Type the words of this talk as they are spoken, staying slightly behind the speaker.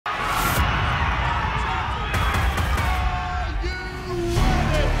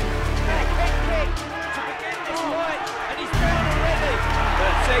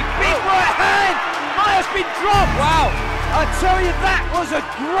drop. Wow. I tell you, that was a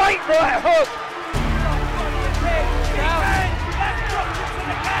great right hook.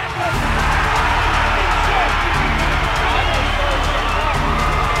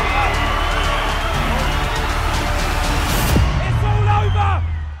 It's all over.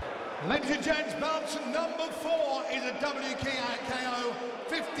 Ladies and gents, bout number 4 is a WKO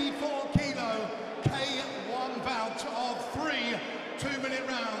 54 kilo K1 bout of 3 2-minute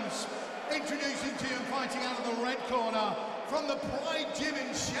rounds. Introducing to you and fighting out of the red corner from the Pride Gym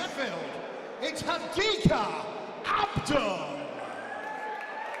in Sheffield, it's Abdul.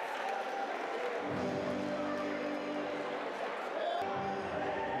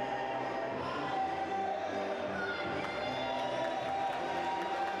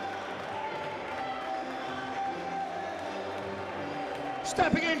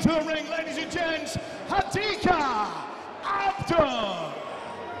 Stepping into the ring, ladies and gents, Abdul.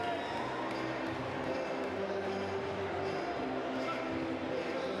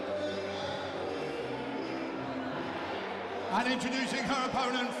 And introducing her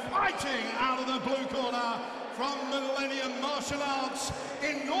opponent, fighting out of the blue corner from Millennium Martial Arts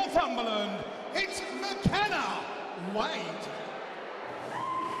in Northumberland, it's McKenna Wade.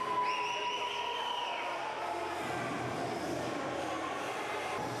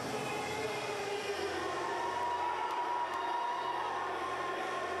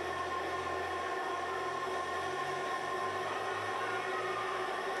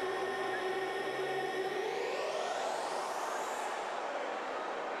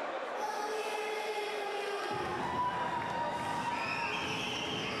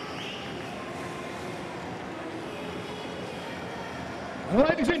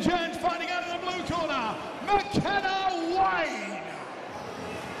 Ladies and gents, fighting out of the blue corner, McKenna Wade.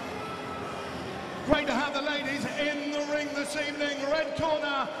 Great to have the ladies in the ring this evening. Red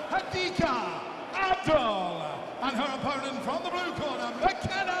corner, Abdul. And her opponent from the blue corner,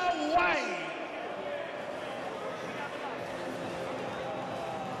 McKenna Wade.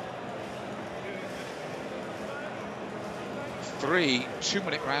 Three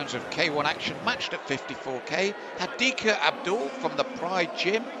 2-minute rounds of K1 action matched at 54k. Abdul from the Pride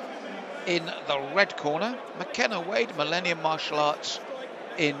Gym in the red corner. McKenna Wade, Millennium Martial Arts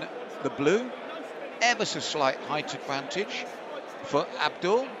in the blue. Ever so slight height advantage for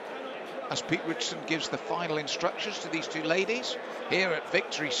Abdul as Pete Richardson gives the final instructions to these two ladies here at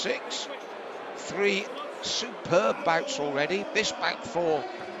Victory 6. 3 superb bouts already. This bout 4.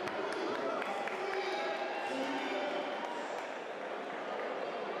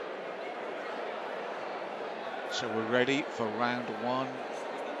 So we're ready for round 1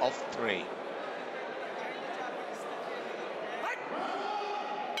 of 3.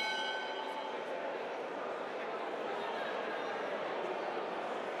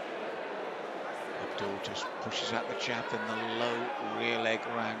 Abdul just pushes out the jab, then the low rear leg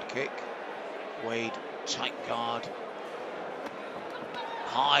round kick. Wade, tight guard.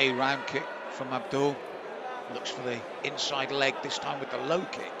 High round kick from Abdul. Looks for the inside leg, this time with the low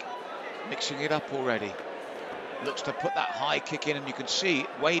kick. Mixing it up already. Looks to put that high kick in, and you can see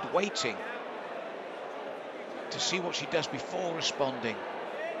Wade waiting to see what she does before responding.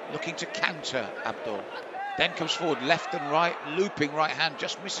 Looking to counter Abdul. Then comes forward left and right, looping right hand,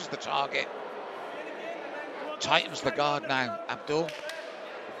 just misses the target. Tightens the guard now, Abdul.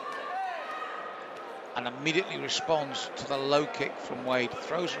 And immediately responds to the low kick from Wade.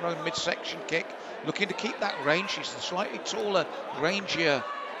 Throws her own midsection kick, looking to keep that range. She's a slightly taller, rangier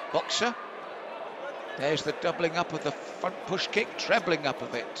boxer. There's the doubling up of the front push kick, trebling up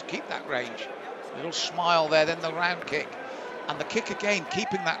of it to keep that range. Little smile there, then the round kick. And the kick again,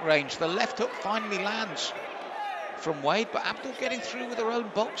 keeping that range. The left hook finally lands from Wade, but Abdul getting through with her own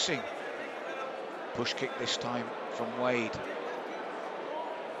boxing. Push kick this time from Wade.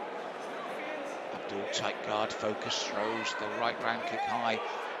 Abdul, tight guard, focus, throws the right round kick high.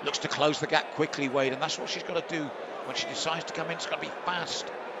 Looks to close the gap quickly, Wade, and that's what she's got to do. When she decides to come in, it's got to be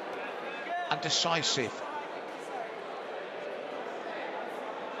fast and decisive.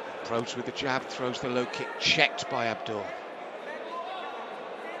 Probes with the jab, throws the low kick, checked by Abdul.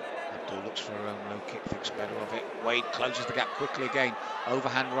 Abdul looks for her own low kick, thinks better of it. Wade closes the gap quickly again.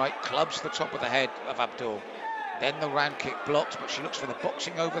 Overhand right, clubs the top of the head of Abdul. Then the round kick blocked, but she looks for the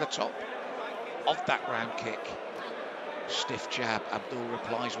boxing over the top of that round kick. Stiff jab, Abdul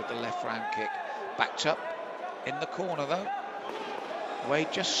replies with the left round kick. Backed up in the corner though.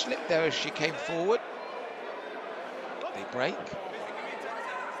 Wade just slipped there as she came forward. They break.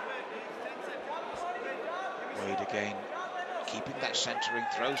 Wade again, keeping that centering,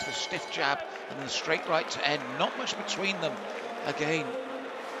 throws the stiff jab and then the straight right to end. Not much between them. Again,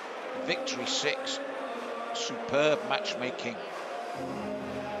 Victory 6. Superb matchmaking.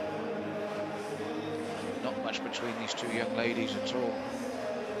 Not much between these two young ladies at all,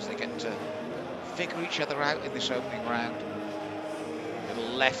 as they get to figure each other out in this opening round.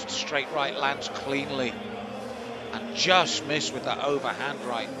 Little left, straight right lands cleanly, and just missed with that overhand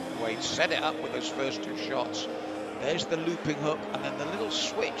right. Wade set it up with those first two shots. There's the looping hook, and then the little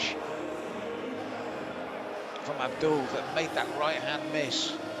switch from Abdul that made that right hand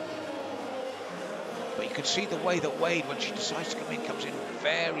miss. But you can see the way that Wade, when she decides to come in, comes in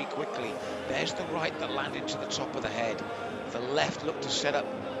very quickly. There's the right that landed to the top of the head. The left looked to set up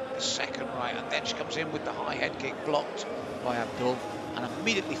the second right, and then she comes in with the high head kick blocked by Abdul, and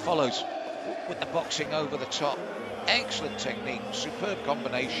immediately follows with the boxing over the top. Excellent technique, superb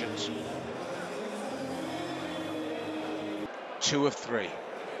combinations. 2 of 3.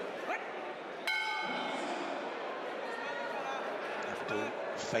 Abdul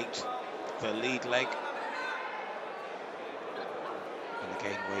faked the lead leg. And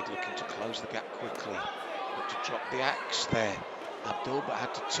again, Wade looking to close the gap quickly. Looked to drop the axe there, Abdul, but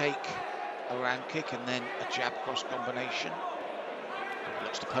had to take a round kick and then a jab cross combination.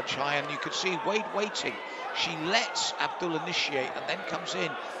 Looks to punch high, and you could see Wade waiting. She lets Abdul initiate and then comes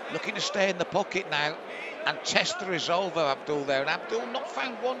in, looking to stay in the pocket now and test the resolve of Abdul there. And Abdul not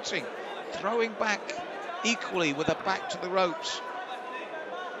found wanting, throwing back equally with her back to the ropes.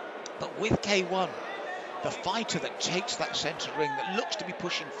 But with K1, the fighter that takes that centre ring, that looks to be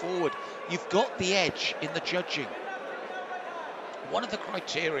pushing forward, you've got the edge in the judging. One of the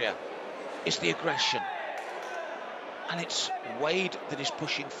criteria is the aggression, and it's Wade that is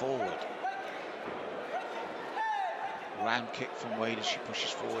pushing forward. Round kick from Wade as she pushes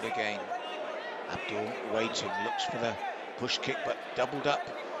forward again. Abdul waiting, looks for the push kick, but doubled up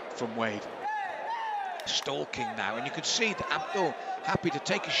from Wade. Stalking now, and you can see that Abdul happy to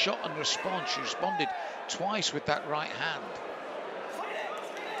take a shot and respond. She responded twice with that right hand.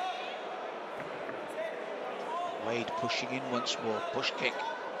 Wade pushing in once more. Push kick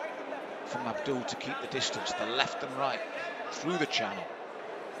from Abdul to keep the distance. The left and right through the channel.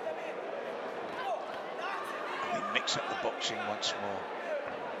 And they mix up the boxing once more.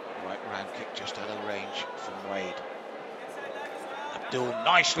 Right round kick just out of range from Wade. Abdul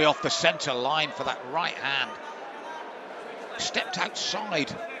nicely off the centre line for that right hand. Stepped outside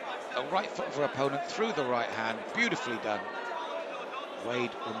the right foot of her opponent through the right hand. Beautifully done.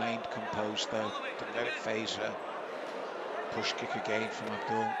 Wade remained composed though, didn't let it phase her. Push kick again from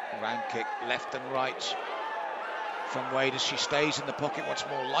Abdul. Round kick left and right from Wade as she stays in the pocket once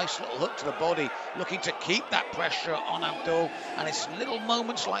more. Nice little hook to the body, looking to keep that pressure on Abdul. And it's little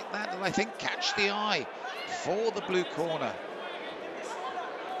moments like that that I think catch the eye for the blue corner.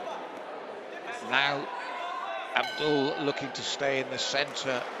 Now Abdul looking to stay in the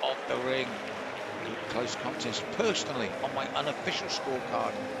centre of the ring. Close contest. Personally, on my unofficial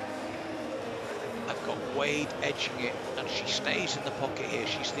scorecard, I've got Wade edging it, and she stays in the pocket here.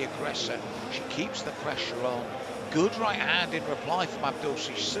 She's the aggressor. She keeps the pressure on. Good right hand in reply from Abdul.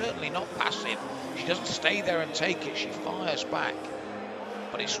 She's certainly not passive. She doesn't stay there and take it. She fires back.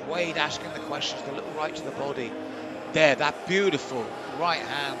 But it's Wade asking the questions, the little right to the body. There, that beautiful right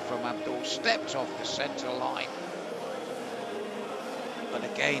hand from Abdul stepped off the centre line. But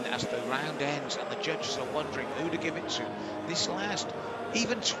again, as the round ends and the judges are wondering who to give it to, this last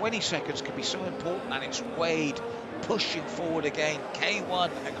even 20 seconds can be so important, and it's Wade pushing forward again.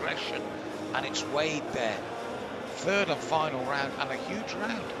 K1 aggression, and it's Wade there. Third and final round, and a huge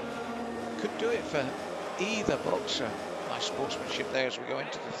round. Could do it for either boxer. Nice sportsmanship there as we go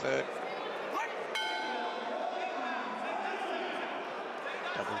into the third.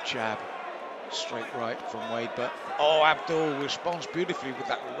 Double jab, straight right from Wade, but oh, Abdul responds beautifully with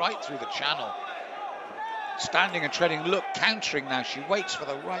that right through the channel. Standing and treading, look, countering now. She waits for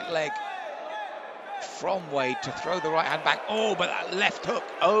the right leg from Wade to throw the right hand back. Oh, but that left hook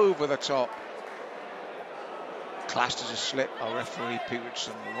over the top. Classed as a slip by referee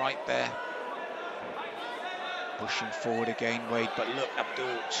Peterson right there. Pushing forward again, Wade, but look,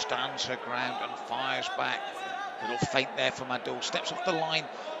 Abdul stands her ground and fires back. Little feint there from Abdul, steps off the line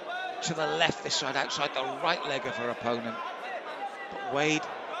to the left this side, outside the right leg of her opponent. But Wade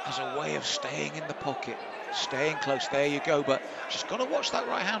has a way of staying in the pocket, staying close. There you go, but she's got to watch that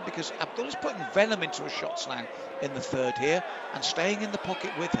right hand, because Abdul is putting venom into her shots now in the third here and staying in the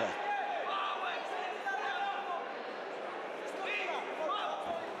pocket with her.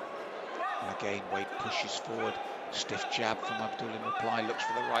 And again, Wade pushes forward. Stiff jab from Abdul in reply, looks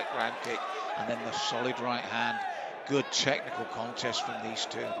for the right round kick, and then the solid right hand. Good technical contest from these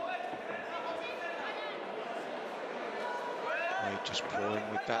two. Wade just pouring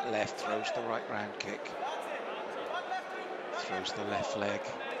with that left, throws the right round kick. Throws the left leg.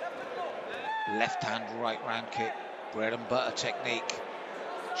 Left hand right round kick. Bread and butter technique.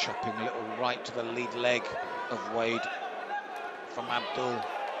 Chopping a little right to the lead leg of Wade from Abdul.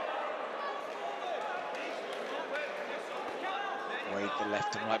 Wade the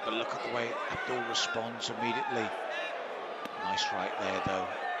left and right, but look at the way Abdul responds immediately. Nice right there though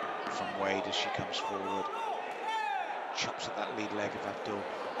from Wade as she comes forward. Chops at that lead leg of Abdul.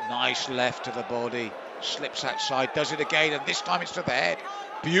 Nice left to the body. Slips outside, does it again, and this time it's to the head.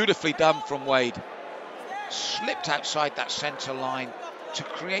 Beautifully done from Wade. Slipped outside that centre line to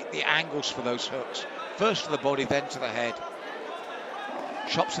create the angles for those hooks. First to the body, then to the head.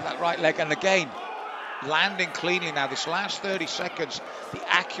 Chops at that right leg, and again, landing cleanly now. This last 30 seconds,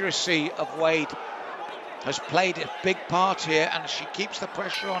 the accuracy of Wade has played a big part here, and she keeps the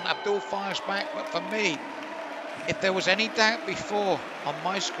pressure on. Abdul fires back, but for me, if there was any doubt before on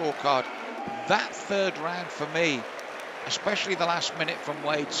my scorecard, that third round for me, especially the last minute from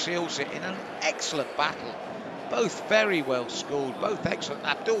Wade, seals it in an excellent battle. Both very well schooled, both excellent.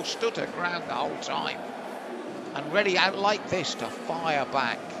 Abdul stood her ground the whole time and ready out like this to fire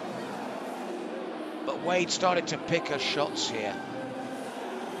back. But Wade started to pick her shots here.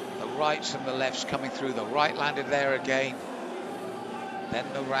 The rights and the lefts coming through. The right landed there again. Then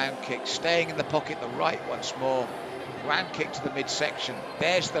the round kick, staying in the pocket, the right once more. Round kick to the midsection.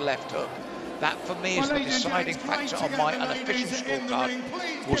 There's the left hook. That for me is the deciding factor on my unofficial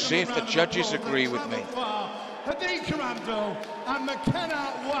scorecard. We'll see if the judges agree with me. Abdul and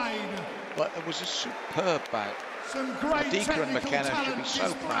McKenna Wade. But it was a superb bout. Some great Adika and McKenna should be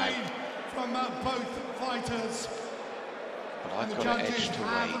so proud. From both fighters. But I've the got an judges edge to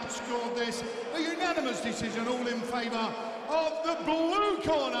have Wade. scored this a unanimous decision, all in favour of the blue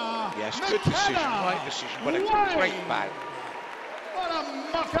corner. Yes, good decision, right decision, but a great bout. What a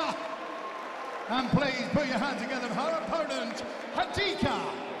mucker! And please put your hands together for her opponent, Adika.